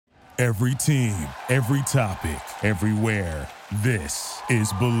Every team, every topic, everywhere. This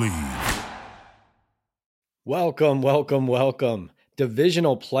is Believe. Welcome.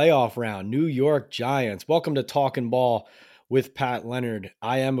 Divisional playoff round, New York Giants. Welcome to Talking Ball with Pat Leonard.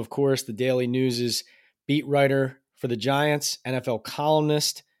 I am, of course, the Daily News' beat writer for the Giants, NFL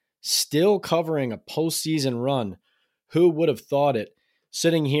columnist, still covering a postseason run. Who would have thought it?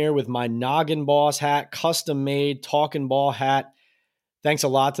 Sitting here with my Noggin Boss hat, custom-made Talking Ball hat. Thanks a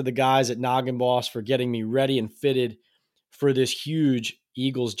lot to the guys at Noggin Boss for getting me ready and fitted for this huge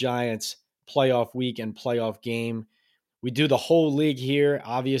Eagles-Giants playoff week and playoff game. We do the whole league here,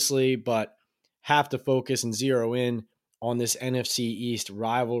 obviously, but have to focus and zero in on this NFC East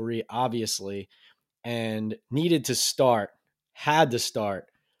rivalry, obviously, and had to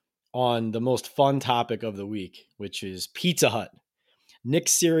start on the most fun topic of the week, which is Pizza Hut. Nick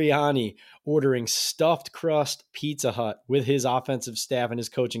Sirianni ordering stuffed crust Pizza Hut with his offensive staff and his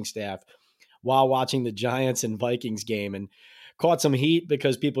coaching staff while watching the Giants and Vikings game, and caught some heat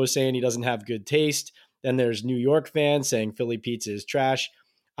because people are saying he doesn't have good taste. Then there's New York fans saying Philly pizza is trash.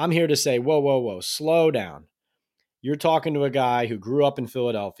 I'm here to say, whoa, slow down. You're talking to a guy who grew up in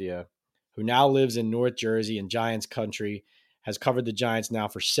Philadelphia, who now lives in North Jersey in Giants country, has covered the Giants now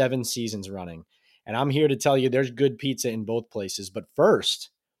for 7 seasons running. And I'm here to tell you there's good pizza in both places. But first,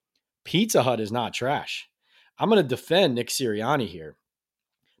 Pizza Hut is not trash. I'm going to defend Nick Sirianni here.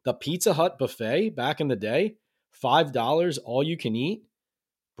 The Pizza Hut buffet back in the day, $5 all you can eat,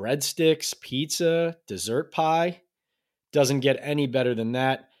 breadsticks, pizza, dessert pie, doesn't get any better than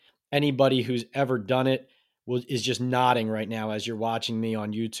that. Anybody who's ever done it is just nodding right now as you're watching me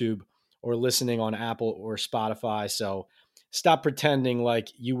on YouTube or listening on Apple or Spotify. So stop pretending like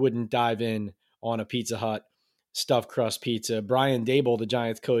you wouldn't dive in on a Pizza Hut stuffed crust pizza. Brian Daboll, the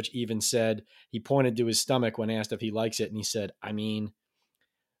Giants coach, even said, he pointed to his stomach when asked if he likes it, and he said,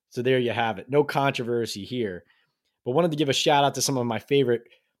 so there you have it. No controversy here. But wanted to give a shout out to some of my favorite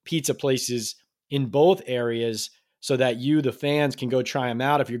pizza places in both areas so that you, the fans, can go try them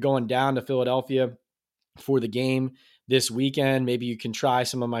out. If you're going down to Philadelphia for the game this weekend, maybe you can try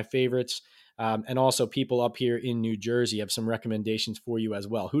some of my favorites. And also people up here in New Jersey have some recommendations for you as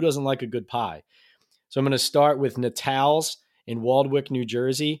well. Who doesn't like a good pie? So I'm going to start with Natal's in Waldwick, New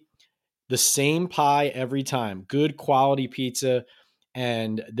Jersey. The same pie every time. Good quality pizza.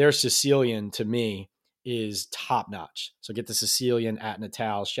 And their Sicilian, to me, is top-notch. So get the Sicilian at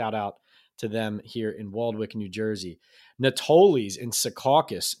Natal's. Shout out to them here in Waldwick, New Jersey. Natoli's in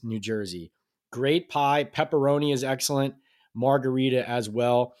Secaucus, New Jersey. Great pie. Pepperoni is excellent. Margarita as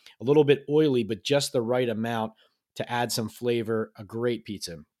well. A little bit oily, but just the right amount to add some flavor. A great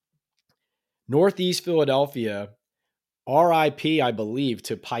pizza. Northeast Philadelphia, RIP, I believe,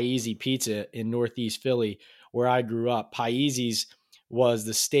 to Paese Pizza in Northeast Philly, where I grew up. Paese's was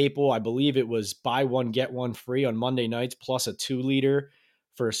the staple. I believe it was buy one, get one free on Monday nights, plus a 2-liter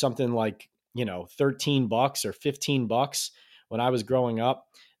for something like, $13 or $15 when I was growing up.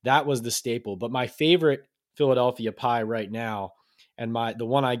 That was the staple. But my favorite Philadelphia pie right now, and the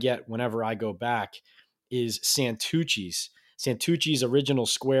one I get whenever I go back, is Santucci's. Santucci's Original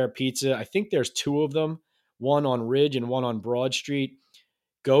Square Pizza. I think there's 2 of them, one on Ridge and one on Broad Street.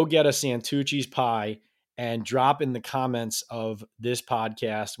 Go get a Santucci's pie and drop in the comments of this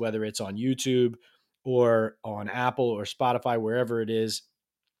podcast, whether it's on YouTube or on Apple or Spotify, wherever it is.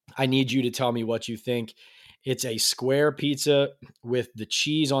 I need you to tell me what you think. It's a square pizza with the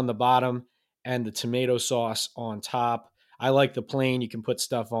cheese on the bottom and the tomato sauce on top. I like the plain. You can put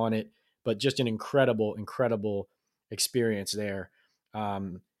stuff on it, but just an incredible experience there.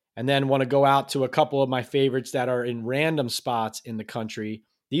 And then want to go out to a couple of my favorites that are in random spots in the country.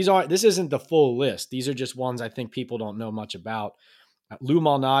 This isn't the full list. These are just ones I think people don't know much about. Lou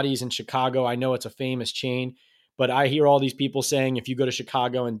Malnati's in Chicago. I know it's a famous chain, but I hear all these people saying if you go to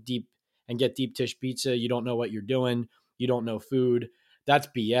Chicago and get deep dish pizza, you don't know what you're doing. You don't know food. That's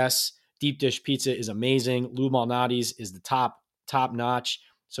BS. Deep dish pizza is amazing. Lou Malnati's is the top notch.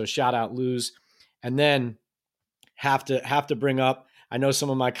 So shout out Lou's. And then have to bring up, I know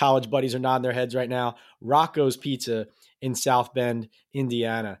some of my college buddies are nodding their heads right now, Rocco's Pizza in South Bend,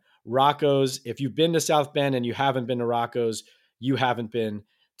 Indiana. Rocco's, if you've been to South Bend and you haven't been to Rocco's, you haven't been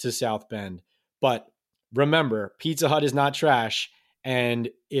to South Bend. But remember, Pizza Hut is not trash. And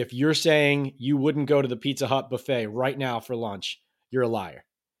if you're saying you wouldn't go to the Pizza Hut buffet right now for lunch, you're a liar.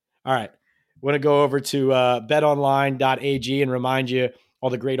 All right. I want to go over to betonline.ag and remind you all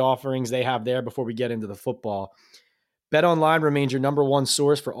the great offerings they have there before we get into the football. BetOnline remains your number one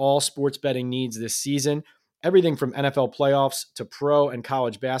source for all sports betting needs this season. Everything from NFL playoffs to pro and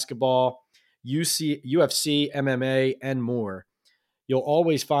college basketball, UFC, MMA, and more. You'll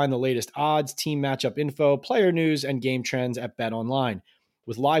always find the latest odds, team matchup info, player news, and game trends at BetOnline.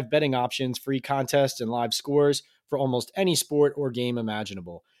 With live betting options, free contests, and live scores for almost any sport or game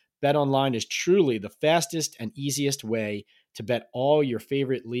imaginable, BetOnline is truly the fastest and easiest way to bet all your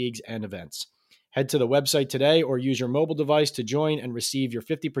favorite leagues and events. Head to the website today or use your mobile device to join and receive your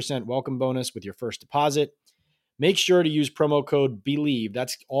 50% welcome bonus with your first deposit. Make sure to use promo code BELIEVE,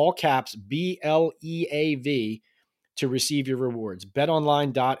 that's all caps, BLEAV, to receive your rewards.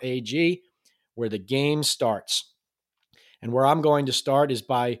 BetOnline.ag, where the game starts. And where I'm going to start is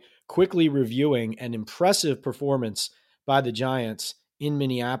by quickly reviewing an impressive performance by the Giants in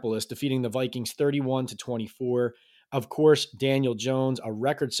Minneapolis, defeating the Vikings 31-24. Of course, Daniel Jones, a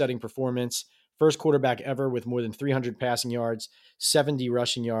record-setting performance, first quarterback ever with more than 300 passing yards, 70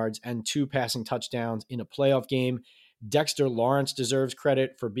 rushing yards, and 2 passing touchdowns in a playoff game. Dexter Lawrence deserves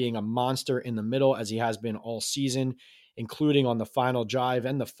credit for being a monster in the middle, as he has been all season, including on the final drive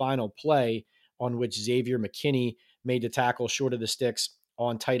and the final play on which Xavier McKinney made the tackle short of the sticks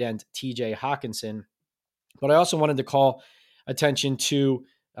on tight end TJ Hawkinson. But I also wanted to call attention to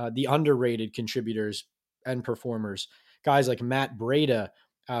the underrated contributors and performers, guys like Matt Breida,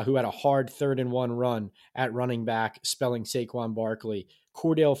 who had a hard 3rd-and-1 run at running back, spelling Saquon Barkley,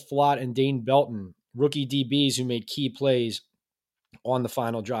 Cordell Flott and Dane Belton, rookie DBs who made key plays on the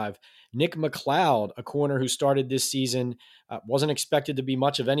final drive. Nick McLeod, a corner who started this season, wasn't expected to be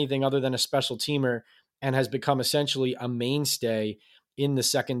much of anything other than a special teamer, and has become essentially a mainstay in the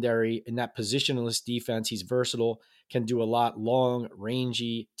secondary in that positionless defense. He's versatile, can do a lot, long,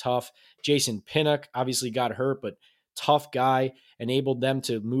 rangy, tough. Jason Pinnock obviously got hurt, but tough guy, enabled them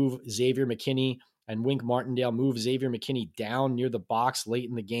to move Xavier McKinney and Wink Martindale, move Xavier McKinney down near the box late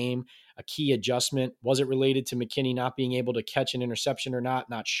in the game. A key adjustment. Was it related to McKinney not being able to catch an interception or not?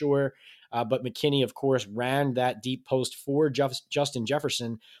 Not sure. But McKinney, of course, ran that deep post for Justin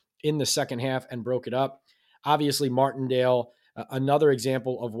Jefferson in the second half and broke it up. Obviously, Martindale, another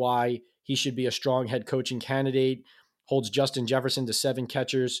example of why he should be a strong head coaching candidate, holds Justin Jefferson to 7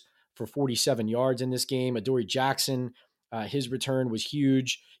 catchers for 47 yards in this game. Adoree Jackson, his return was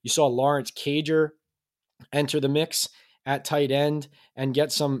huge. You saw Lawrence Cager enter the mix at tight end and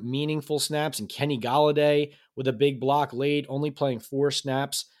get some meaningful snaps. And Kenny Golladay with a big block late, only playing 4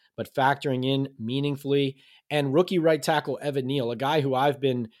 snaps, but factoring in meaningfully. And rookie right tackle Evan Neal, a guy who I've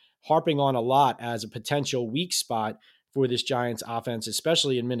been harping on a lot as a potential weak spot for this Giants offense,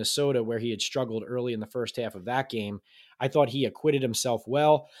 especially in Minnesota, where he had struggled early in the first half of that game. I thought he acquitted himself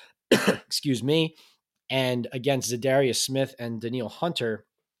well, excuse me. And against Zadarius Smith and Danielle Hunter,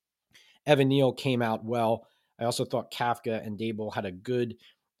 Evan Neal came out well. I also thought Kafka and Dable had a good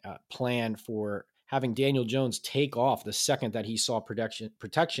plan for having Daniel Jones take off the second that he saw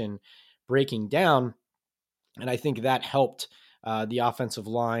protection breaking down. And I think that helped the offensive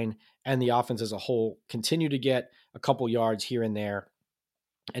line and the offense as a whole continue to get a couple yards here and there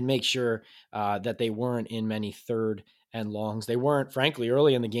and make sure that they weren't in many 3rd and longs. They weren't, frankly,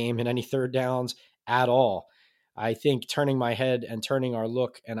 early in the game in any 3rd downs at all. I think turning my head and turning our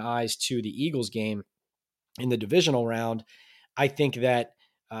look and eyes to the Eagles game in the divisional round, I think that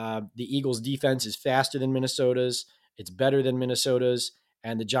the Eagles defense is faster than Minnesota's. It's better than Minnesota's,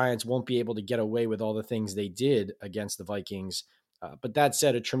 and the Giants won't be able to get away with all the things they did against the Vikings. But that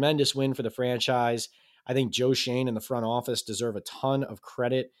said, a tremendous win for the franchise. I think Joe Schoen and the front office deserve a ton of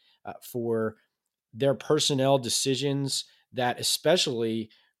credit for their personnel decisions that especially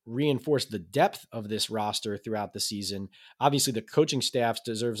reinforce the depth of this roster throughout the season. Obviously, the coaching staff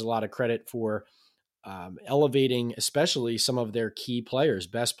deserves a lot of credit for elevating especially some of their key players,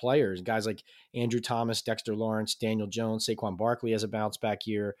 best players, guys like Andrew Thomas, Dexter Lawrence, Daniel Jones, Saquon Barkley has a bounce back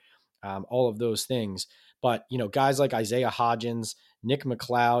year, all of those things. But, guys like Isaiah Hodgins, Nick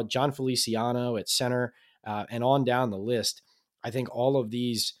McLeod, John Feliciano at center, and on down the list, I think all of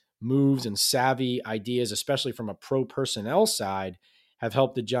these moves and savvy ideas, especially from a pro personnel side, have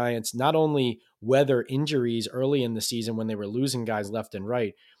helped the Giants not only weather injuries early in the season when they were losing guys left and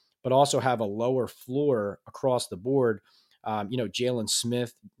right, but also have a lower floor across the board. Jalen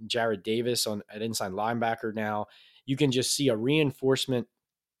Smith, Jared Davis at inside linebacker now. You can just see a reinforcement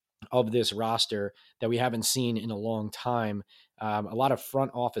of this roster that we haven't seen in a long time. A lot of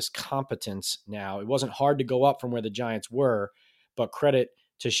front office competence now. It wasn't hard to go up from where the Giants were, but credit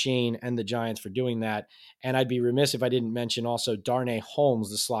to Schoen and the Giants for doing that. And I'd be remiss if I didn't mention also Darnay Holmes,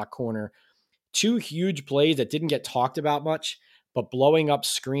 the slot corner. 2 huge plays that didn't get talked about much, but blowing up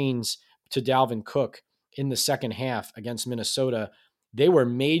screens to Dalvin Cook in the second half against Minnesota. They were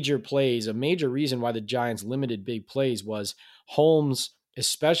major plays. A major reason why the Giants limited big plays was Holmes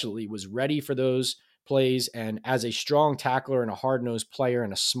especially was ready for those plays. And as a strong tackler and a hard-nosed player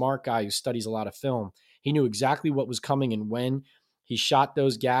and a smart guy who studies a lot of film, he knew exactly what was coming and when. He shot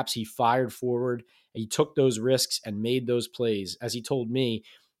those gaps. He fired forward. He took those risks and made those plays. As he told me,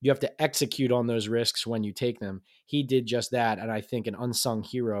 you have to execute on those risks when you take them. He did just that, and I think an unsung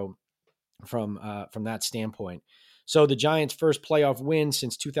hero from that standpoint. So the Giants' first playoff win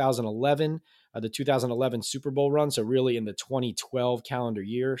since 2011, the 2011 Super Bowl run. So really in the 2012 calendar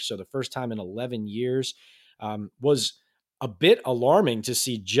year. So the first time in 11 years, was a bit alarming to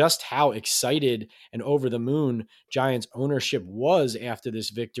see just how excited and over the moon Giants ownership was after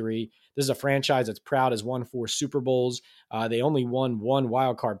this victory. This is a franchise that's proud, has won 4 Super Bowls. They only won 1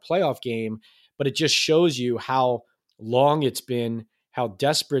 wild card playoff game, but it just shows you how long it's been, how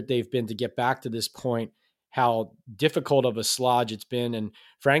desperate they've been to get back to this point, how difficult of a slodge it's been. And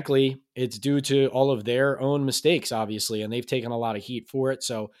frankly, it's due to all of their own mistakes, obviously, and they've taken a lot of heat for it.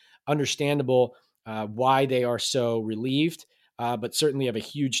 So understandable why they are so relieved, but certainly have a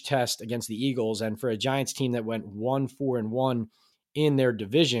huge test against the Eagles. And for a Giants team that went 1-4-1 in their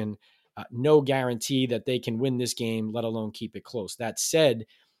division, no guarantee that they can win this game, let alone keep it close. That said,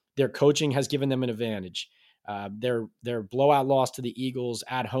 their coaching has given them an advantage. Their blowout loss to the Eagles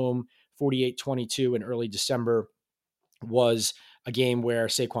at home, 48-22 in early December, was a game where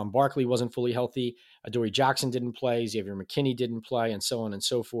Saquon Barkley wasn't fully healthy. Adoree Jackson didn't play. Xavier McKinney didn't play, and so on and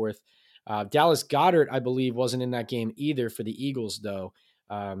so forth. Dallas Goedert, I believe, wasn't in that game either for the Eagles, though.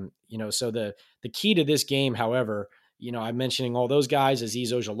 So the key to this game, however, I'm mentioning all those guys.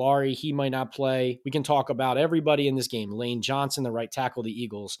 Azeez Ojulari, he might not play. We can talk about everybody in this game. Lane Johnson, the right tackle, the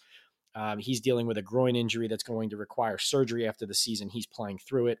Eagles. He's dealing with a groin injury that's going to require surgery after the season. He's playing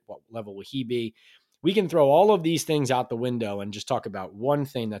through it. What level will he be? We can throw all of these things out the window and just talk about one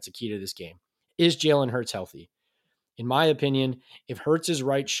thing that's a key to this game. Is Jalen Hurts healthy? In my opinion, if Hurts'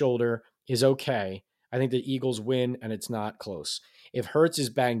 right shoulder is okay, I think the Eagles win and it's not close. If Hurts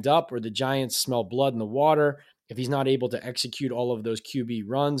is banged up or the Giants smell blood in the water, if he's not able to execute all of those QB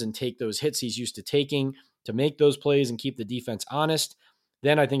runs and take those hits he's used to taking to make those plays and keep the defense honest,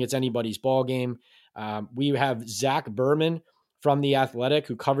 then I think it's anybody's ball game. We have Zach Berman from The Athletic,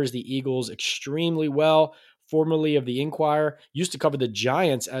 who covers the Eagles extremely well, formerly of The Inquirer, used to cover the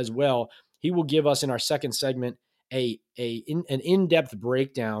Giants as well. He will give us in our second segment an in-depth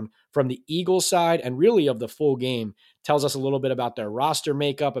breakdown from the Eagles side and really of the full game. Tells us a little bit about their roster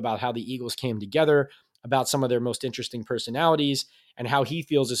makeup, about how the Eagles came together, about some of their most interesting personalities, and how he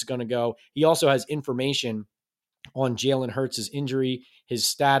feels this is going to go. He also has information on Jalen Hurts' injury, his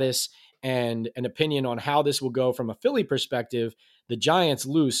status, and an opinion on how this will go from a Philly perspective. The Giants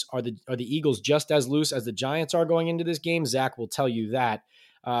loose. Are the Eagles just as loose as the Giants are going into this game? Zach will tell you that.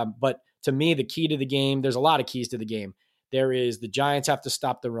 But to me, the key to the game, there's a lot of keys to the game. There is the Giants have to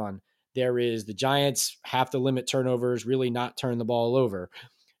stop the run. There is the Giants have to limit turnovers, really not turn the ball over.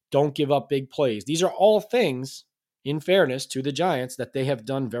 Don't give up big plays. These are all things, in fairness to the Giants, that they have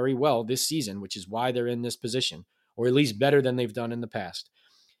done very well this season, which is why they're in this position, or at least better than they've done in the past.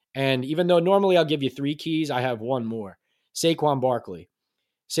 And even though normally I'll give you 3 keys, I have one more. Saquon Barkley.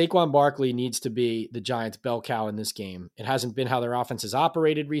 Saquon Barkley needs to be the Giants' bell cow in this game. It hasn't been how their offense has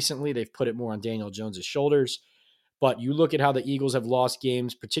operated recently. They've put it more on Daniel Jones' shoulders. But you look at how the Eagles have lost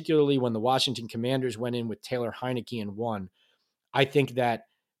games, particularly when the Washington Commanders went in with Taylor Heineke and won. I think that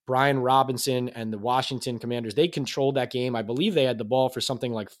Brian Robinson and the Washington Commanders, they controlled that game. I believe they had the ball for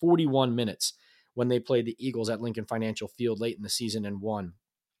something like 41 minutes when they played the Eagles at Lincoln Financial Field late in the season and won.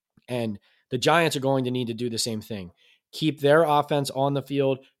 And the Giants are going to need to do the same thing. Keep their offense on the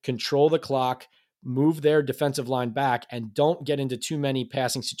field, control the clock, move their defensive line back, and don't get into too many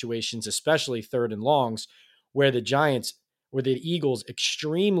passing situations, especially third and longs, where the Eagles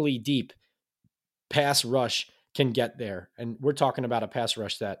extremely deep pass rush can get there. And we're talking about a pass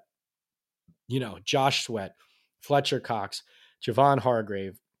rush that, Josh Sweat, Fletcher Cox, Javon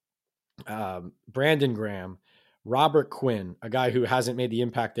Hargrave, Brandon Graham, Robert Quinn, a guy who hasn't made the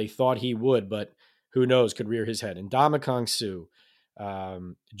impact they thought he would, but who knows, could rear his head. And Ndamukong Suh,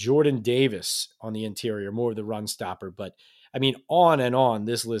 Jordan Davis on the interior, more of the run stopper. But I mean, on and on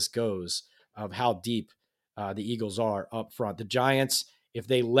this list goes of how deep the Eagles are up front. The Giants, if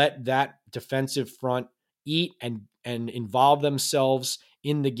they let that defensive front eat and involve themselves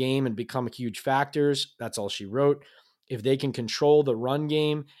in the game and become huge factors, that's all she wrote. If they can control the run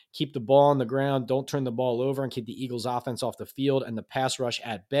game, keep the ball on the ground, don't turn the ball over, and keep the Eagles offense off the field and the pass rush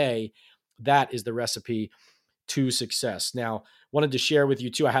at bay, that is the recipe to success. Now, wanted to share with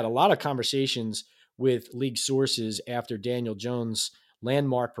you too, I had a lot of conversations with league sources after Daniel Jones'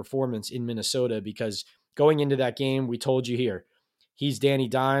 landmark performance in Minnesota, because going into that game, we told you here, he's Danny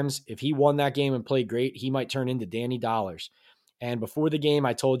Dimes. If he won that game and played great, he might turn into Danny Dollars. And before the game,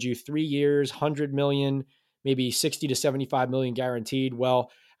 I told you 3 years, 100 million, maybe 60 to 75 million guaranteed.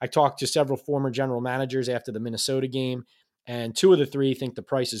 Well, I talked to several former general managers after the Minnesota game, and 2 of the 3 think the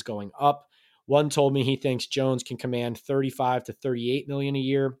price is going up. One told me he thinks Jones can command 35 to 38 million a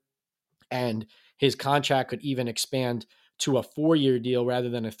year, and his contract could even expand to a 4-year deal rather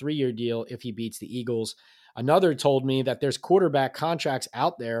than a 3-year deal if he beats the Eagles. Another told me that there's quarterback contracts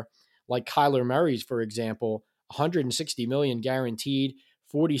out there, like Kyler Murray's, for example, 160 million guaranteed,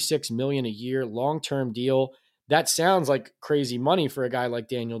 46 million a year, long-term deal. That sounds like crazy money for a guy like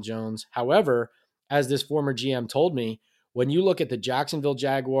Daniel Jones. However, as this former GM told me, when you look at the Jacksonville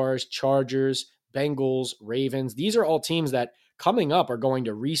Jaguars, Chargers, Bengals, Ravens, these are all teams that coming up are going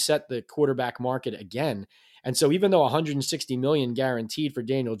to reset the quarterback market again. And so even though 160 million guaranteed for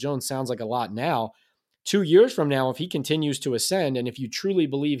Daniel Jones sounds like a lot now, 2 years from now, if he continues to ascend, and if you truly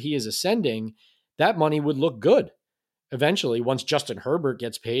believe he is ascending, that money would look good eventually once Justin Herbert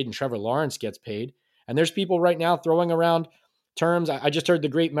gets paid and Trevor Lawrence gets paid. And there's people right now throwing around terms. I just heard the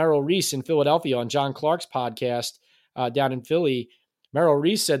great Merrill Reese in Philadelphia on John Clark's podcast down in Philly. Merrill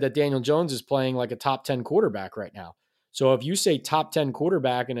Reese said that Daniel Jones is playing like a top 10 quarterback right now. So if you say top 10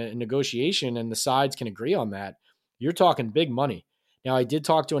 quarterback in a negotiation and the sides can agree on that, you're talking big money. Now, I did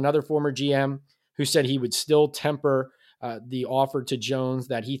talk to another former GM who said he would still temper the offer to Jones,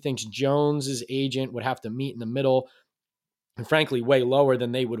 that he thinks Jones's agent would have to meet in the middle, and frankly, way lower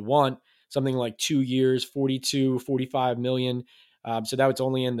than they would want, something like 2 years, 42, 45 million. So that was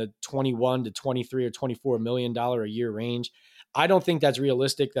only in the 21 to 23 or $24 million a year range. I don't think that's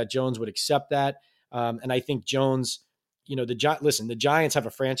realistic that Jones would accept that. And I think Jones, the Giants have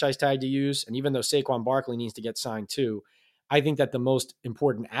a franchise tag to use. And even though Saquon Barkley needs to get signed too, I think that the most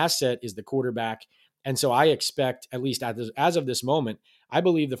important asset is the quarterback. And so I expect, at least as of this moment, I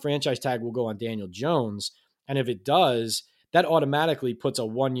believe the franchise tag will go on Daniel Jones. And if it does, that automatically puts a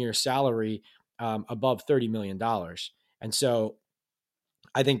 1-year salary above $30 million. And so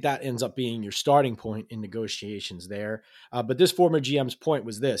I think that ends up being your starting point in negotiations there. But this former GM's point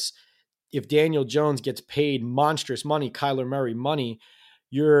was this: if Daniel Jones gets paid monstrous money, Kyler Murray money,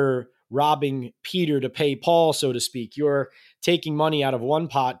 you're robbing Peter to pay Paul, so to speak. You're taking money out of one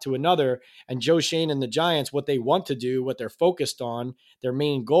pot to another. And Joe Schoen and the Giants, what they want to do, what they're focused on, their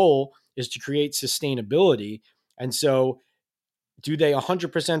main goal is to create sustainability. And so do they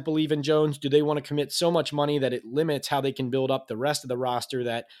 100% believe in Jones? Do they want to commit so much money that it limits how they can build up the rest of the roster,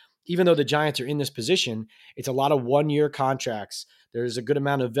 that even though the Giants are in this position, it's a lot of 1-year contracts. There's a good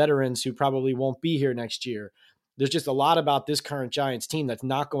amount of veterans who probably won't be here next year. There's just a lot about this current Giants team that's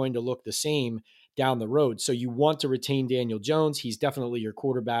not going to look the same down the road. So you want to retain Daniel Jones. He's definitely your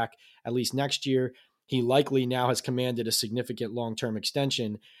quarterback, at least next year. He likely now has commanded a significant long-term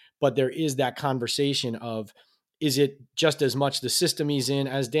extension, but there is that conversation of, is it just as much the system he's in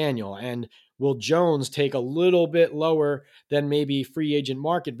as Daniel? And will Jones take a little bit lower than maybe free agent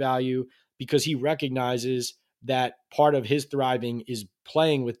market value because he recognizes that part of his thriving is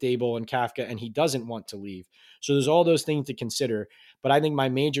playing with Dable and Kafka, and he doesn't want to leave? So there's all those things to consider. But I think my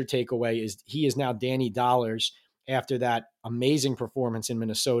major takeaway is he is now Danny Dollars after that amazing performance in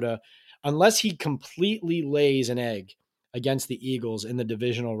Minnesota. Unless he completely lays an egg against the Eagles in the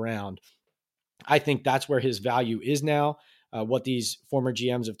divisional round, I think that's where his value is now. What these former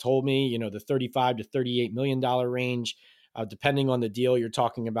GMs have told me, the 35 to $38 million range, depending on the deal, you're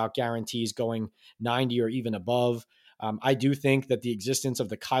talking about guarantees going 90 or even above. I do think that the existence of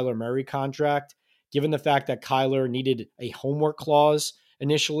the Kyler Murray contract, given the fact that Kyler needed a homework clause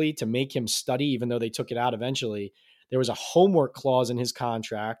initially to make him study, even though they took it out eventually, there was a homework clause in his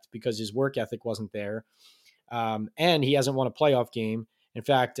contract because his work ethic wasn't there. And he hasn't won a playoff game. In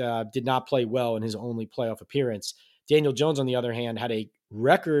fact, did not play well in his only playoff appearance. Daniel Jones, on the other hand, had a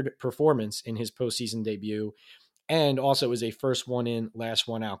record performance in his postseason debut, and also is a first one in, last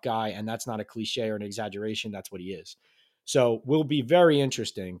one out guy. And that's not a cliche or an exaggeration. That's what he is. So will be very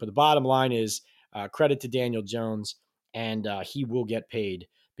interesting. But the bottom line is credit to Daniel Jones, and he will get paid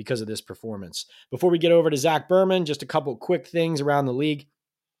because of this performance. Before we get over to Zach Berman, just a couple quick things around the league.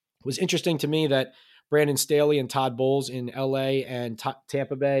 It was interesting to me that Brandon Staley and Todd Bowles in LA and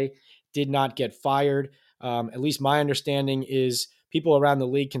Tampa Bay did not get fired. At least my understanding is people around the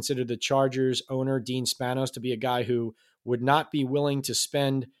league consider the Chargers owner, Dean Spanos, to be a guy who would not be willing to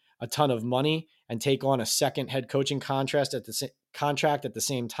spend a ton of money and take on a second head coaching contract at the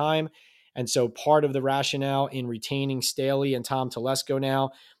same time. And so part of the rationale in retaining Staley and Tom Telesco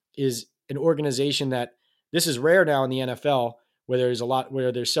now is an organization that, this is rare now in the NFL, where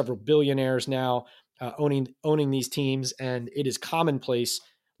there's several billionaires now owning these teams, and it is commonplace.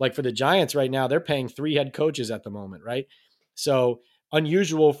 Like for the Giants right now, they're paying 3 head coaches at the moment, right? So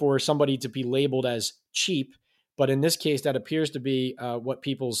unusual for somebody to be labeled as cheap, but in this case, that appears to be what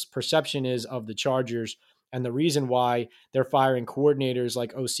people's perception is of the Chargers, and the reason why they're firing coordinators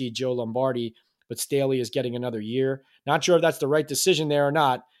like OC Joe Lombardi, but Staley is getting another year. Not sure if that's the right decision there or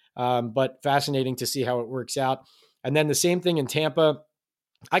not, but fascinating to see how it works out. And then the same thing in Tampa.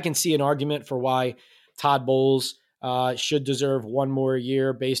 I can see an argument for why Todd Bowles should deserve one more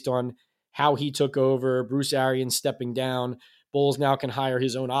year based on how he took over, Bruce Arians stepping down. Bowles now can hire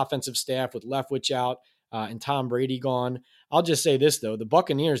his own offensive staff with Leftwich out and Tom Brady gone. I'll just say this, though. The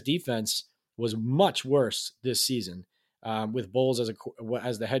Buccaneers defense was much worse this season with Bowles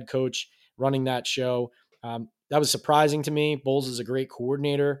as the head coach running that show. That was surprising to me. Bowles is a great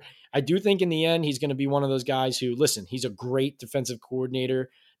coordinator. I do think in the end, he's going to be one of those guys who, listen, he's a great defensive coordinator.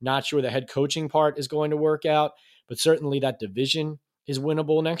 Not sure the head coaching part is going to work out, but certainly that division is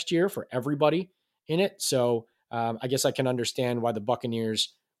winnable next year for everybody in it. So I guess I can understand why the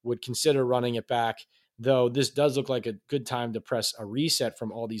Buccaneers would consider running it back, though this does look like a good time to press a reset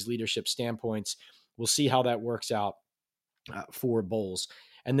from all these leadership standpoints. We'll see how that works out for Bowles.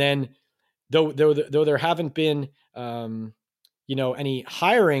 And then though there haven't been any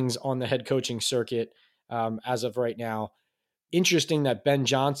hirings on the head coaching circuit as of right now, interesting that Ben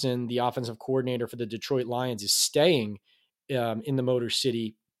Johnson, the offensive coordinator for the Detroit Lions, is staying in the Motor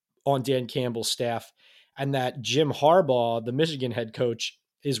City on Dan Campbell's staff, and that Jim Harbaugh, the Michigan head coach,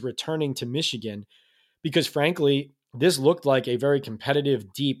 is returning to Michigan because, frankly, this looked like a very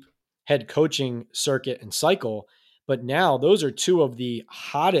competitive, deep head coaching circuit and cycle. But now those are 2 of the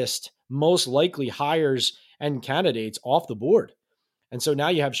hottest, most likely hires and candidates off the board. And so now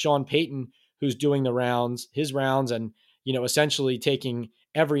you have Sean Payton, who's doing his rounds, and essentially taking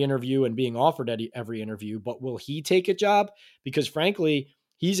every interview and being offered at every interview. But will he take a job? Because frankly,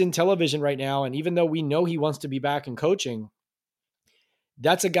 he's in television right now. And even though we know he wants to be back in coaching,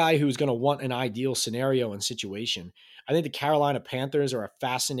 that's a guy who's going to want an ideal scenario and situation. I think the Carolina Panthers are a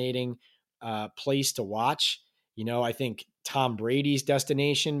fascinating place to watch. I think Tom Brady's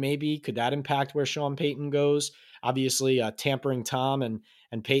destination, maybe, could that impact where Sean Payton goes? Obviously, tampering Tom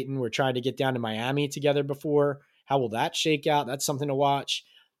and Payton were trying to get down to Miami together before. How will that shake out? That's something to watch.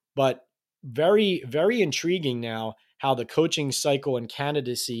 But very, very intriguing now how the coaching cycle and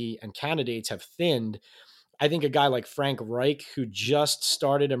candidacy and candidates have thinned. I think a guy like Frank Reich, who just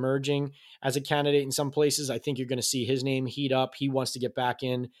started emerging as a candidate in some places, I think you're going to see his name heat up. He wants to get back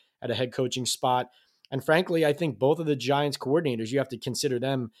in at a head coaching spot. And frankly, I think both of the Giants coordinators, you have to consider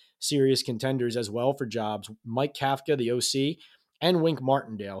them serious contenders as well for jobs. Mike Kafka, the OC, and Wink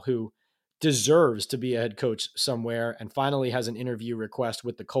Martindale, who deserves to be a head coach somewhere and finally has an interview request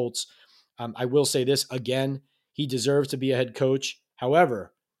with the Colts. I will say this again, he deserves to be a head coach.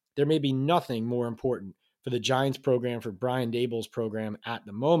 However, there may be nothing more important for the Giants program, for Brian Daboll's program at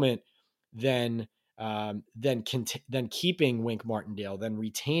the moment than keeping Wink Martindale, than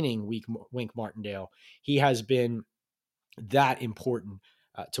retaining Wink Martindale. He has been that important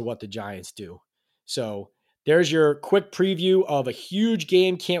to what the Giants do. So there's your quick preview of a huge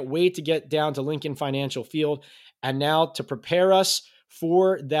game. Can't wait to get down to Lincoln Financial Field. And now to prepare us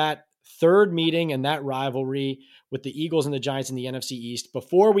for that third meeting and that rivalry with the Eagles and the Giants in the NFC East.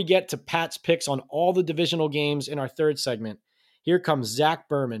 Before we get to Pat's picks on all the divisional games in our third segment, here comes Zach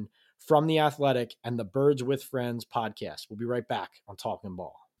Berman from The Athletic and the Birds with Friends podcast. We'll be right back on Talking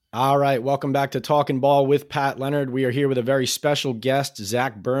Ball. All right, welcome back to Talking Ball with Pat Leonard. We are here with a very special guest,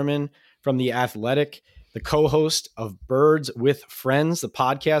 Zach Berman from The Athletic, the co-host of Birds with Friends, the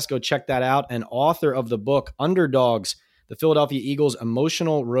podcast. Go check that out, and author of the book Underdogs, the Philadelphia Eagles'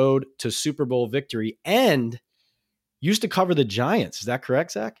 emotional road to Super Bowl victory, and used to cover the Giants. Is that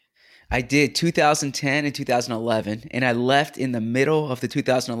correct, Zach? I did 2010 and 2011, and I left in the middle of the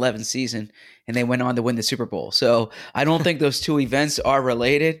 2011 season, and they went on to win the Super Bowl. So I don't think those 2 events are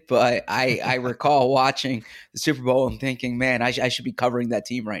related, but I recall watching the Super Bowl and thinking, man, I should be covering that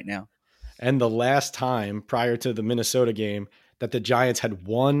team right now. And the last time prior to the Minnesota game that the Giants had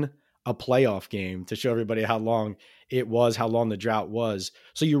won a playoff game, to show everybody how long the drought was.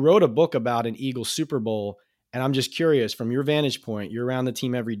 So you wrote a book about an Eagles Super Bowl. And I'm just curious, from your vantage point, you're around the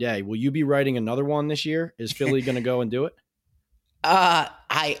team every day. Will you be writing another one this year? Is Philly going to go and do it? I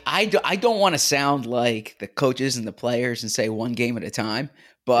don't want to sound like the coaches and the players and say one game at a time,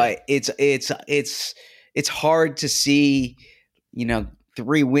 but it's hard to see,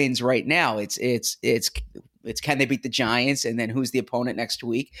 3 wins right now. It's can they beat the Giants, and then who's the opponent next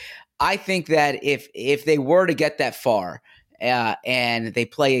week? I think that if they were to get that far and they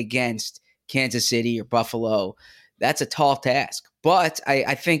play against Kansas City or Buffalo. That's a tall task. But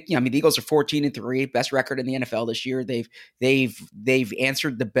I think, the Eagles are 14-3, best record in the NFL this year. They've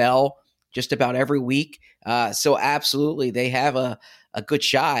answered the bell just about every week. So absolutely, they have a good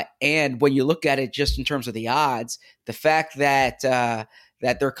shot. And when you look at it just in terms of the odds, the fact that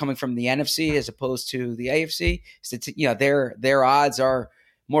that they're coming from the NFC as opposed to the AFC, their odds are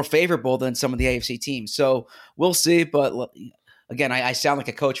more favorable than some of the AFC teams. So we'll see. But again, I sound like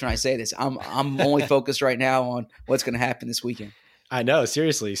a coach when I say this. I'm only focused right now on what's going to happen this weekend. I know,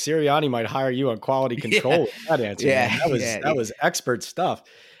 seriously, Sirianni might hire you on quality control. Yeah. That answer, man. That was expert stuff.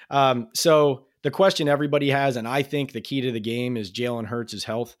 So the question everybody has, and I think the key to the game is Jalen Hurts'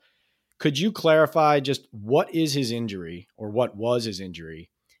 health. Could you clarify just what is his injury or what was his injury,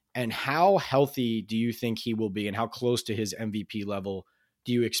 and how healthy do you think he will be, and how close to his MVP level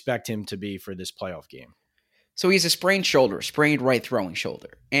do you expect him to be for this playoff game? So he's a sprained right throwing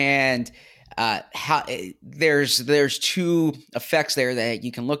shoulder, and there's two effects there that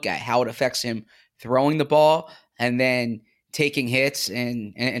you can look at: how it affects him throwing the ball, and then taking hits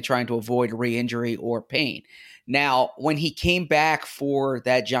and trying to avoid re-injury or pain. Now, when he came back for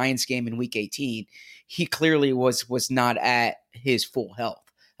that Giants game in Week 18, he clearly was not at his full health.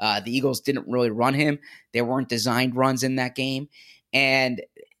 The Eagles didn't really run him; there weren't designed runs in that game, and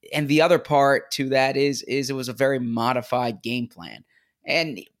the other part to that is it was a very modified game plan.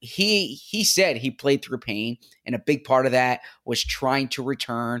 And he said he played through pain, and a big part of that was trying to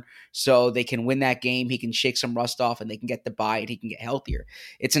return so they can win that game. He can shake some rust off, and they can get the bye, and he can get healthier.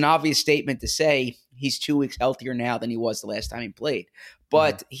 It's an obvious statement to say he's 2 weeks healthier now than he was the last time he played.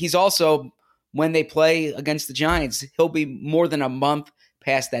 But he's also, when they play against the Giants, he'll be more than a month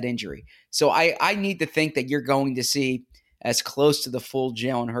past that injury. So I need to think that you're going to see as close to the full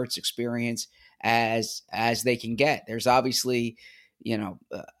Jalen Hurts experience as they can get. There's obviously,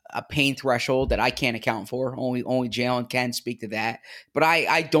 a pain threshold that I can't account for. Only Jalen can speak to that. But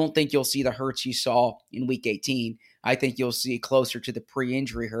I don't think you'll see the Hurts you saw in Week 18. I think you'll see closer to the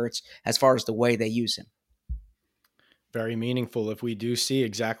pre-injury Hurts as far as the way they use him. Very meaningful if we do see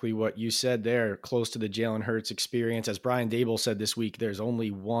exactly what you said there, close to the Jalen Hurts experience. As Brian Dable said this week, there's only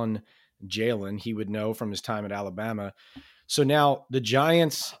one Jalen he would know from his time at Alabama. So now the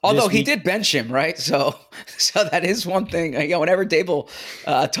Giants, although he did bench him, right? So that is one thing. Whenever Dable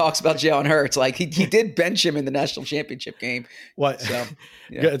talks about Jalen Hurts, like he did bench him in the national championship game. What? So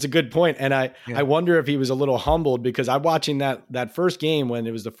it's a good point. And I wonder if he was a little humbled, because I'm watching that first game when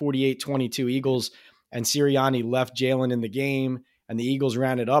it was the 48-22 Eagles and Sirianni left Jalen in the game and the Eagles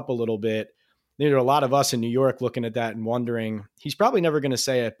ran it up a little bit. There are a lot of us in New York looking at that and wondering, he's probably never going to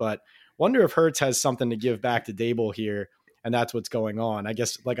say it, but wonder if Hurts has something to give back to Dable here. And that's what's going on. I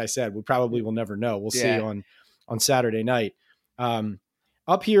guess, like I said, we probably will never know. We'll see on Saturday night.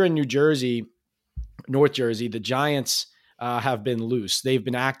 Up here in New Jersey, North Jersey, the Giants have been loose. They've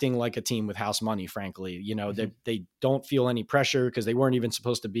been acting like a team with house money, frankly. They don't feel any pressure because they weren't even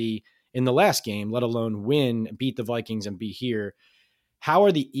supposed to be in the last game, let alone win, beat the Vikings, and be here. How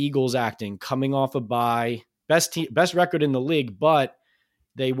are the Eagles acting coming off a bye? Best record in the league, but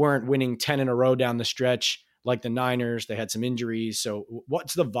they weren't winning 10 in a row down the stretch like the Niners. They had some injuries. So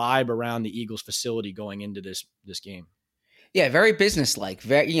what's the vibe around the Eagles facility going into this game? Yeah, very businesslike.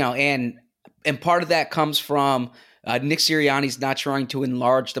 And part of that comes from Nick Sirianni's not trying to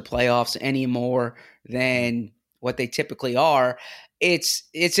enlarge the playoffs any more than what they typically are. It's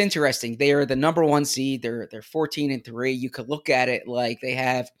interesting. They are the number one seed. They're 14-3. You could look at it like they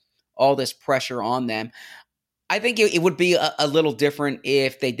have all this pressure on them. I think it would be a little different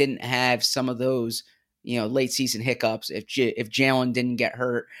if they didn't have some of those late season hiccups, if Jalen didn't get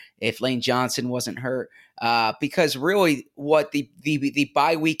hurt, if Lane Johnson wasn't hurt, because really what the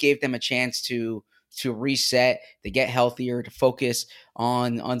bye week gave them a chance to reset, to get healthier, to focus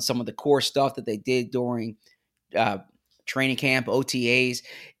on some of the core stuff that they did during training camp, OTAs.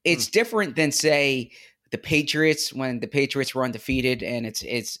 It's different than, say, the Patriots, when the Patriots were undefeated and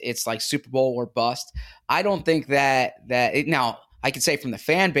it's like Super Bowl or bust. I don't think now I can say from the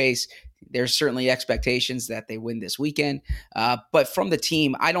fan base, there's certainly expectations that they win this weekend. But from the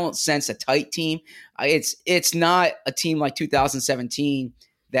team, I don't sense a tight team. It's not a team like 2017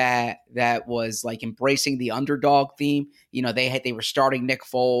 that was like embracing the underdog theme. They were starting Nick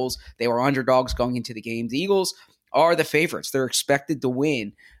Foles. They were underdogs going into the game. The Eagles are the favorites. They're expected to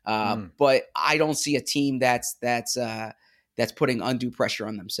win. But I don't see a team that's putting undue pressure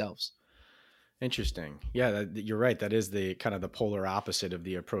on themselves. Interesting. Yeah, you're right. That is the kind of the polar opposite of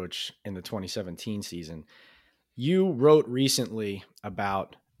the approach in the 2017 season. You wrote recently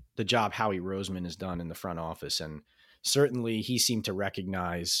about the job Howie Roseman has done in the front office, and certainly he seemed to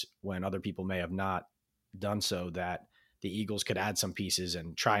recognize when other people may have not done so that the Eagles could add some pieces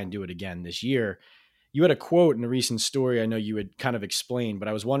and try and do it again this year. You had a quote in a recent story I know you had kind of explained, but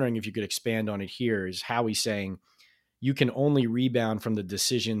I was wondering if you could expand on it here. Is Howie saying you can only rebound from the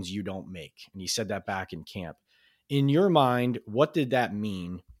decisions you don't make? And he said that back in camp. In your mind, what did that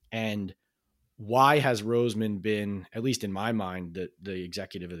mean? And why has Roseman been, at least in my mind, the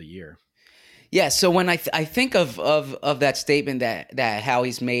executive of the year? Yeah, so when I think of that statement that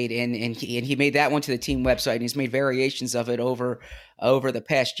Howie's made, and he made that one to the team website, and he's made variations of it over the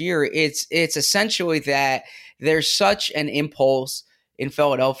past year. It's essentially that there's such an impulse in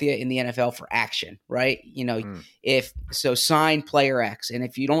Philadelphia in the NFL for action, right? If so, sign player X, and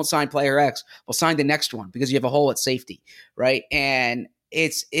if you don't sign player X, well, sign the next one because you have a hole at safety, right? And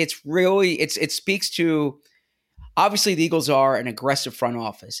it speaks to. Obviously, the Eagles are an aggressive front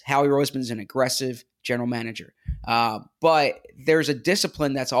office. Howie Roseman is an aggressive general manager. But there's a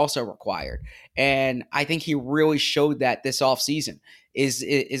discipline that's also required. And I think he really showed that this offseason is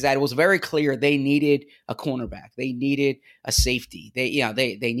that it was very clear they needed a cornerback. They needed a safety.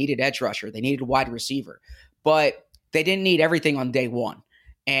 They needed edge rusher. They needed a wide receiver. But they didn't need everything on day one.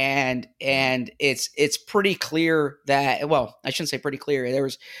 And it's pretty clear that, well, I shouldn't say pretty clear.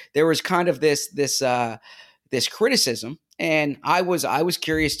 There was kind of this criticism, and I was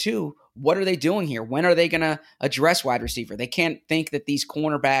curious too. What are they doing here? When are they going to address wide receiver? They can't think that these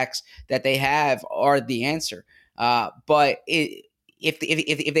cornerbacks that they have are the answer. But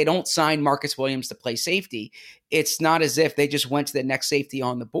if they don't sign Marcus Williams to play safety, it's not as if they just went to the next safety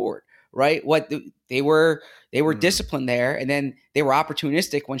on the board, right? They were disciplined there, and then they were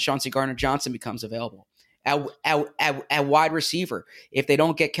opportunistic when Chauncey Gardner-Johnson becomes available. At wide receiver, if they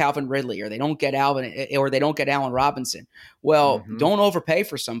don't get Calvin Ridley or they don't get Allen Robinson, well, don't overpay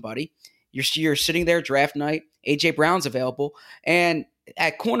for somebody. You're sitting there draft night. AJ Brown's available, and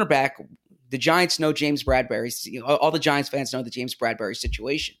at cornerback, the Giants know James Bradbury's. All the Giants fans know the James Bradbury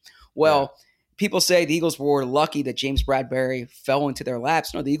situation. Well, people say the Eagles were lucky that James Bradbury fell into their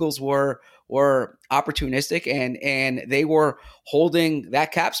laps. No, the Eagles were opportunistic, and they were holding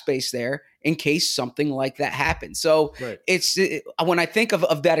that cap space there in case something like that happened. So when I think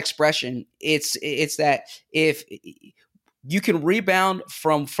of that expression, it's that if you can rebound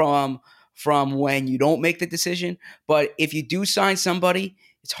from when you don't make the decision, but if you do sign somebody,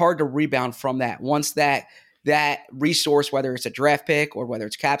 it's hard to rebound from that. Once that resource, whether it's a draft pick or whether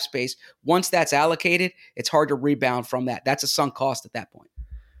it's cap space, once that's allocated, it's hard to rebound from that. That's a sunk cost at that point.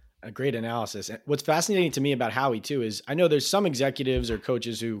 A great analysis. What's fascinating to me about Howie too is I know there's some executives or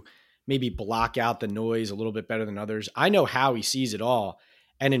coaches who maybe block out the noise a little bit better than others. I know Howie sees it all.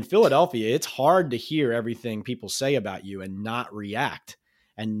 And in Philadelphia, it's hard to hear everything people say about you and not react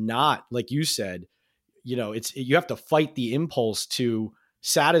and not, like you said, you have to fight the impulse to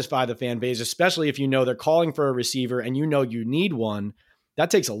satisfy the fan base, especially if you know they're calling for a receiver and you know you need one. That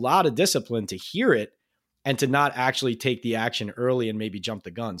takes a lot of discipline to hear it and to not actually take the action early and maybe jump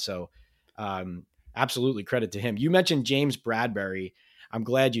the gun. So absolutely credit to him. You mentioned James Bradbury. I'm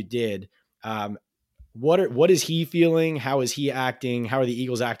glad you did. What is he feeling? How is he acting? How are the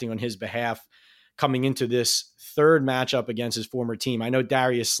Eagles acting on his behalf coming into this third matchup against his former team? I know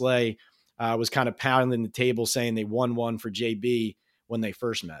Darius Slay was kind of pounding the table saying they won one for JB when they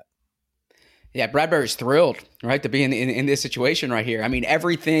first met. Yeah, Bradbury's thrilled, right, to be in this situation right here. I mean,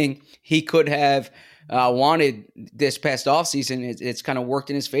 everything he could have wanted this past offseason, it's kind of worked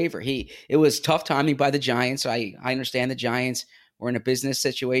in his favor. It was tough timing by the Giants. I understand the Giants were in a business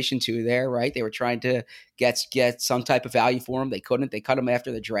situation too there, right? They were trying to get some type of value for him. They couldn't. They cut him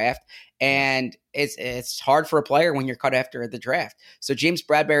after the draft. And it's hard for a player when you're cut after the draft. So James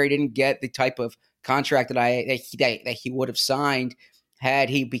Bradbury didn't get the type of contract that he would have signed had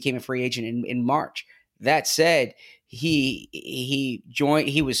he became a free agent in March. That said, he joined.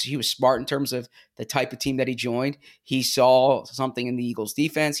 He was smart in terms of the type of team that he joined. He saw something in the Eagles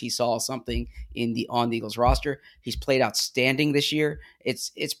defense. He saw something on the Eagles roster. He's played outstanding this year.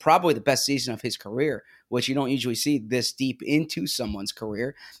 It's probably the best season of his career, which you don't usually see this deep into someone's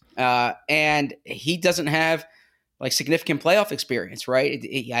career. And he doesn't have like significant playoff experience, right?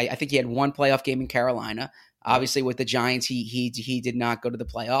 I think he had one playoff game in Carolina. Obviously, with the Giants, he did not go to the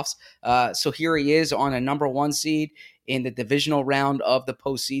playoffs. So here he is on a number one seed in the divisional round of the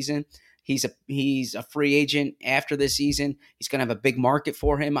postseason. He's a free agent after this season. He's going to have a big market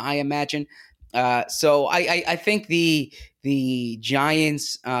for him, I imagine. So I think the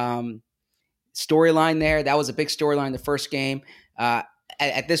Giants storyline there, that was a big storyline the first game.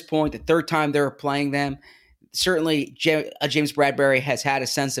 At this point, the third time they're playing them, certainly James Bradbury has had a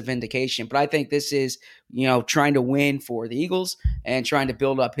sense of vindication, but I think this is, trying to win for the Eagles and trying to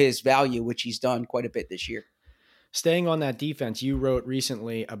build up his value, which he's done quite a bit this year. Staying on that defense, you wrote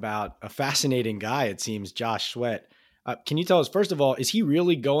recently about a fascinating guy, it seems, Josh Sweat. Can you tell us, first of all, is he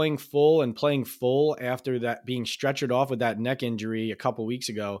really going full and playing full after that being stretchered off with that neck injury a couple weeks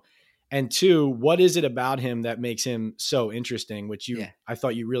ago? And two, what is it about him that makes him so interesting, which I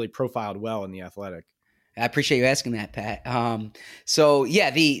thought you really profiled well in The Athletic? I appreciate you asking that, Pat.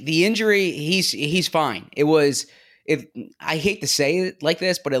 The injury, he's fine. I hate to say it like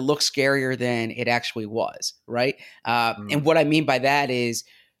this, but it looks scarier than it actually was, right? And what I mean by that is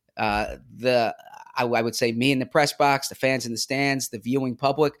I would say me in the press box, the fans in the stands, the viewing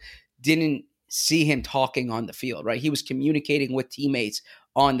public didn't see him talking on the field, right? He was communicating with teammates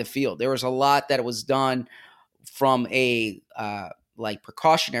on the field. There was a lot that was done from a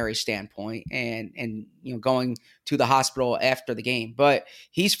precautionary standpoint and going to the hospital after the game, but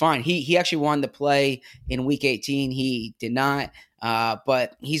he's fine. He actually wanted to play in week 18. He did not,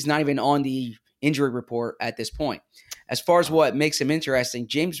 but he's not even on the injury report at this point. As far as what makes him interesting,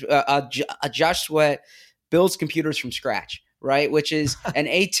 Josh Sweat builds computers from scratch, right? Which is an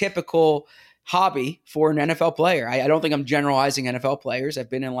atypical hobby for an NFL player. I don't think I'm generalizing NFL players. I've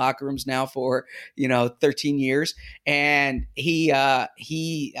been in locker rooms now for 13 years, and you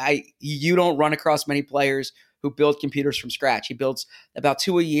don't run across many players who build computers from scratch. He builds about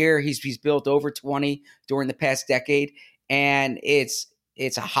 2 a year. He's built over 20 during the past decade, and it's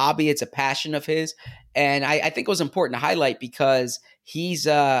a hobby. It's a passion of his, and I think it was important to highlight because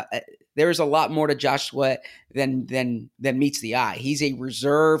there's a lot more to Josh Sweat than meets the eye. He's a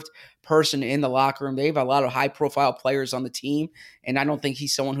reserved person in the locker room. They have a lot of high-profile players on the team, and I don't think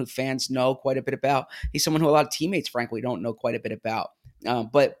he's someone who fans know quite a bit about. He's someone who a lot of teammates, frankly, don't know quite a bit about.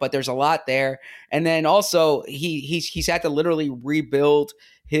 But there's a lot there, and then also he's had to literally rebuild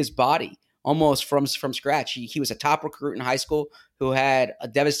his body almost from scratch. He was a top recruit in high school who had a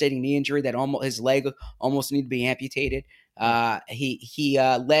devastating knee injury that his leg almost needed to be amputated. He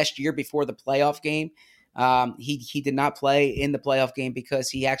last year before the playoff game, he did not play in the playoff game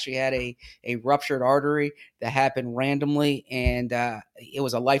because he actually had a ruptured artery that happened randomly, and it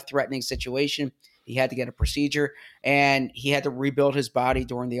was a life-threatening situation. He had to get a procedure, and he had to rebuild his body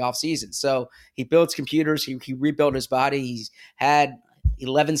during the offseason. So he builds computers. He rebuilt his body. He's had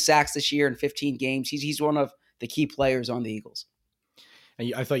 11 sacks this year in 15 games. He's one of the key players on the Eagles.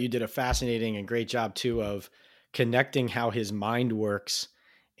 And I thought you did a fascinating and great job too of connecting how his mind works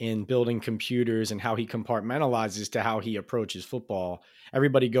in building computers and how he compartmentalizes to how he approaches football.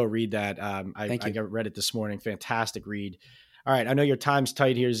 Everybody go read that. I read it this morning. Fantastic read. All right. I know your time's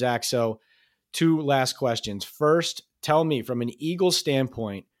tight here, Zach. So 2 last questions. First, tell me from an Eagles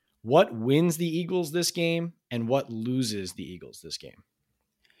standpoint, what wins the Eagles this game and what loses the Eagles this game?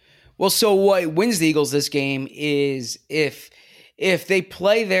 Well, so what wins the Eagles this game is if they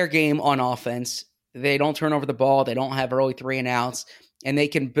play their game on offense, they don't turn over the ball, they don't have early 3 and outs, and they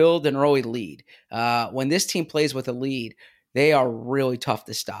can build an early lead. When this team plays with a lead, they are really tough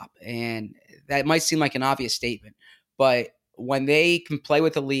to stop. And that might seem like an obvious statement, but when they can play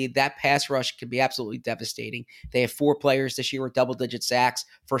with a lead, that pass rush can be absolutely devastating. They have 4 players this year with double-digit sacks.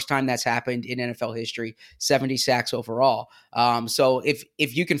 First time that's happened in NFL history, 70 sacks overall. So if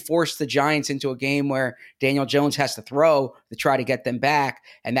you can force the Giants into a game where Daniel Jones has to throw to try to get them back,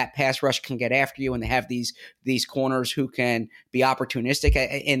 and that pass rush can get after you, and they have these corners who can be opportunistic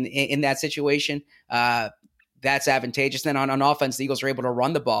in that situation, that's advantageous. Then on offense, the Eagles are able to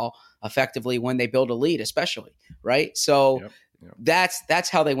run the ball effectively when they build a lead, especially, right? So that's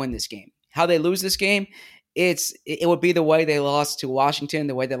how they win this game. How they lose this game, it would be the way they lost to Washington,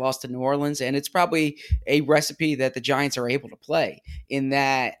 the way they lost to New Orleans, and it's probably a recipe that the Giants are able to play in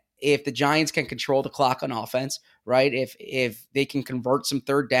that if the Giants can control the clock on offense, right? If they can convert some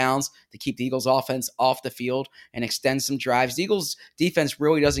third downs to keep the Eagles offense off the field and extend some drives, the Eagles defense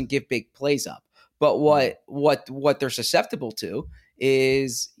really doesn't give big plays up. But what they're susceptible to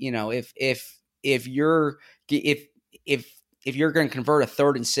is, if you're going to convert a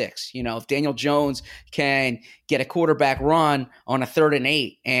 3rd and 6, if Daniel Jones can get a quarterback run on a 3rd and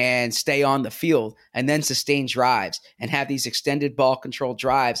 8 and stay on the field and then sustain drives and have these extended ball control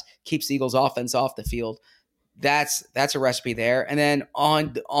drives, keeps the Eagles offense off the field. That's a recipe there. And then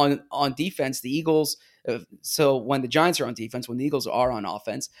on defense, the Eagles. So when the Giants are on defense, when the Eagles are on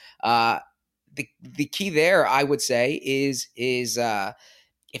offense, the key there, I would say, is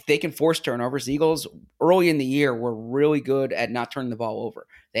if they can force turnovers. The Eagles early in the year were really good at not turning the ball over.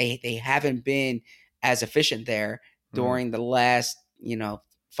 They haven't been as efficient there during the last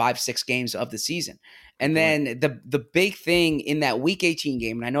 5-6 games of the season. And point. then the big thing in that Week 18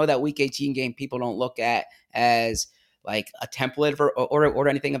 game, and I know that Week 18 game people don't look at as like a template or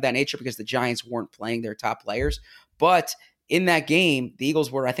anything of that nature because the Giants weren't playing their top players. But in that game, the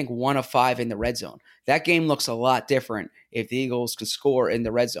Eagles were, I think, 1 of 5 in the red zone. That game looks a lot different if the Eagles can score in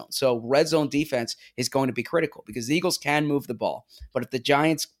the red zone. So red zone defense is going to be critical because the Eagles can move the ball. But if the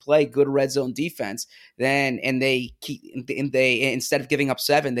Giants play good red zone defense, then they instead of giving up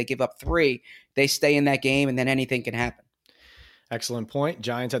 7, they give up 3. They stay in that game, and then anything can happen. Excellent point.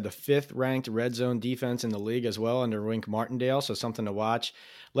 Giants had the 5th ranked red zone defense in the league as well under Wink Martindale, so something to watch.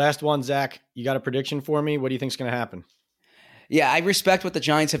 Last one, Zach, you got a prediction for me? What do you think is going to happen? Yeah, I respect what the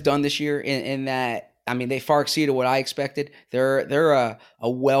Giants have done this year in that, I mean, they far exceeded what I expected. They're a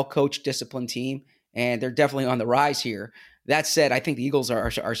well-coached, disciplined team, and they're definitely on the rise here. That said, I think the Eagles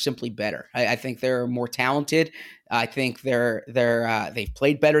are simply better. I think they're more talented. I think they've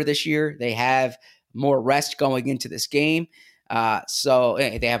played better this year. They have more rest going into this game, so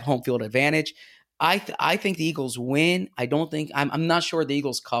they have home field advantage. I think the Eagles win. I'm not sure the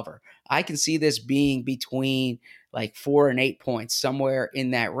Eagles cover. I can see this being between like 4 and 8 points, somewhere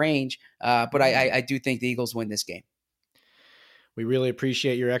in that range. But I do think the Eagles win this game. We really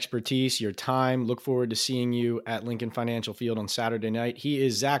appreciate your expertise, your time. Look forward to seeing you at Lincoln Financial Field on Saturday night. He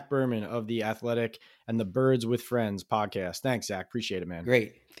is Zach Berman of The Athletic and the Birds with Friends podcast. Thanks, Zach. Appreciate it, man.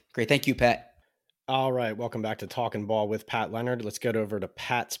 Great. Thank you, Pat. All right. Welcome back to Talking Ball with Pat Leonard. Let's get over to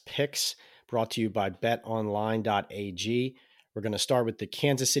Pat's Picks, brought to you by betonline.ag. We're going to start with the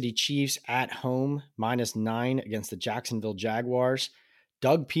Kansas City Chiefs at home, -9 against the Jacksonville Jaguars.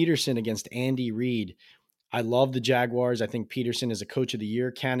 Doug Peterson against Andy Reid. I love the Jaguars. I think Peterson is a Coach of the Year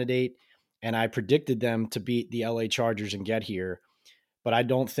candidate, and I predicted them to beat the LA Chargers and get here. But I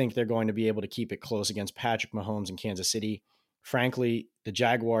don't think they're going to be able to keep it close against Patrick Mahomes in Kansas City. Frankly, the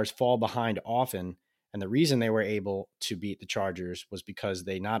Jaguars fall behind often, and the reason they were able to beat the Chargers was because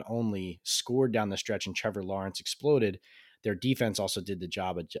they not only scored down the stretch and Trevor Lawrence exploded, their defense also did the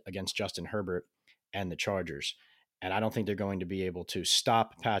job against Justin Herbert and the Chargers. And I don't think they're going to be able to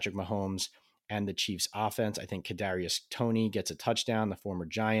stop Patrick Mahomes and the Chiefs offense. I think Kadarius Toney gets a touchdown, the former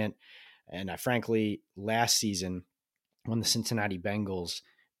Giant. And frankly, last season, when the Cincinnati Bengals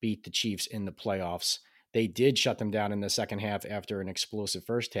beat the Chiefs in the playoffs, they did shut them down in the second half after an explosive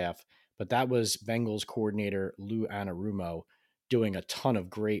first half. But that was Bengals coordinator Lou Anarumo doing a ton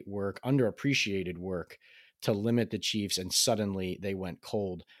of great work, underappreciated work, to limit the Chiefs, and suddenly they went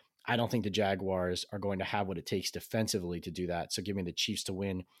cold. I don't think the Jaguars are going to have what it takes defensively to do that. So give me the Chiefs to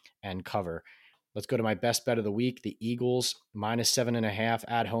win and cover. Let's go to my best bet of the week. The Eagles -7.5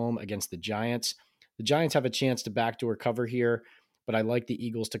 at home against the Giants. The Giants have a chance to backdoor cover here, but I like the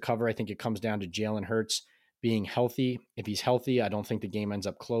Eagles to cover. I think it comes down to Jalen Hurts being healthy. If he's healthy, I don't think the game ends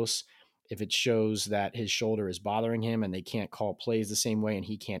up close. If it shows that his shoulder is bothering him and they can't call plays the same way and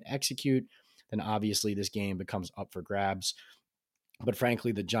he can't execute, then obviously this game becomes up for grabs. But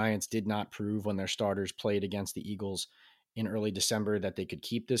frankly, the Giants did not prove when their starters played against the Eagles in early December that they could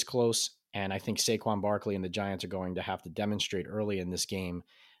keep this close. And I think Saquon Barkley and the Giants are going to have to demonstrate early in this game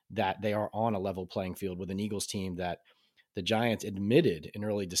that they are on a level playing field with an Eagles team that the Giants admitted in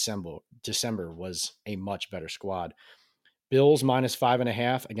early December was a much better squad. Bills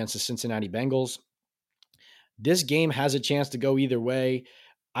 -5.5 against the Cincinnati Bengals. This game has a chance to go either way.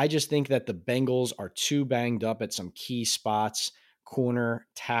 I just think that the Bengals are too banged up at some key spots: corner,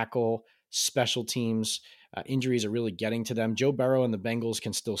 tackle, special teams. Injuries are really getting to them. Joe Burrow and the Bengals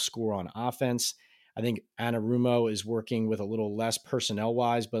can still score on offense. I think Anarumo is working with a little less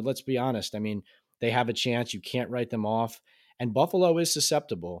personnel-wise, but let's be honest. I mean, they have a chance. You can't write them off. And Buffalo is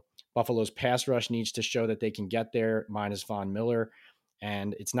susceptible. Buffalo's pass rush needs to show that they can get there, minus Von Miller.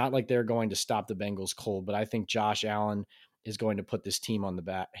 And it's not like they're going to stop the Bengals cold, but I think Josh Allen is going to put this team on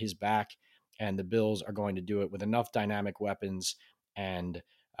his back, and the Bills are going to do it with enough dynamic weapons and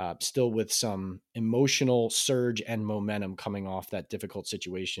still with some emotional surge and momentum coming off that difficult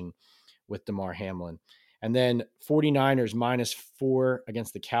situation with DeMar Hamlin. And then 49ers -4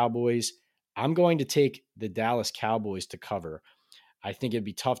 against the Cowboys. I'm going to take the Dallas Cowboys to cover. I think it'd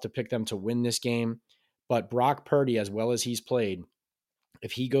be tough to pick them to win this game, but Brock Purdy, as well as he's played,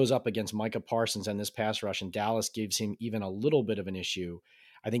 if he goes up against Micah Parsons and this pass rush and Dallas gives him even a little bit of an issue,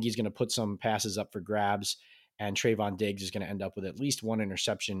 I think he's going to put some passes up for grabs, and Trayvon Diggs is going to end up with at least one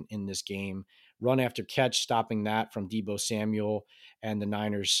interception in this game. Run after catch, stopping that from Deebo Samuel and the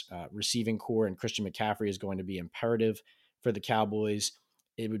Niners receiving core and Christian McCaffrey is going to be imperative for the Cowboys.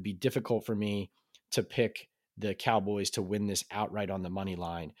 It would be difficult for me to pick the Cowboys to win this outright on the money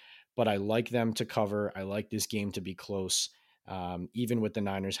line, but I like them to cover. I like this game to be close. Even with the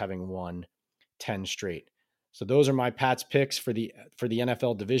Niners having won 10 straight. So those are my Pat's picks for the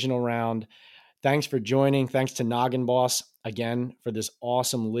NFL divisional round. Thanks for joining. Thanks to Noggin Boss again for this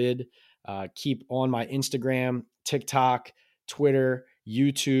awesome lid. Keep on my Instagram, TikTok, Twitter,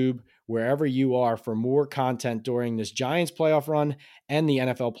 YouTube, wherever you are for more content during this Giants playoff run and the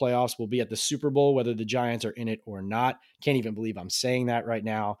NFL playoffs. We'll be at the Super Bowl, whether the Giants are in it or not. Can't even believe I'm saying that right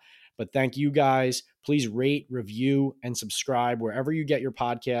now. But thank you guys. Please rate, review, and subscribe wherever you get your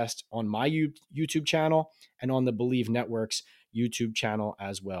podcast on my YouTube channel and on the Believe Network's YouTube channel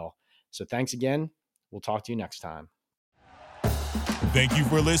as well. So thanks again. We'll talk to you next time. Thank you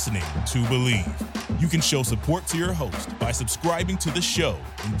for listening to Believe. You can show support to your host by subscribing to the show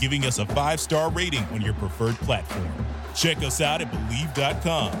and giving us a 5-star rating on your preferred platform. Check us out at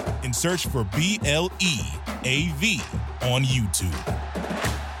Believe.com and search for BLEAV on YouTube.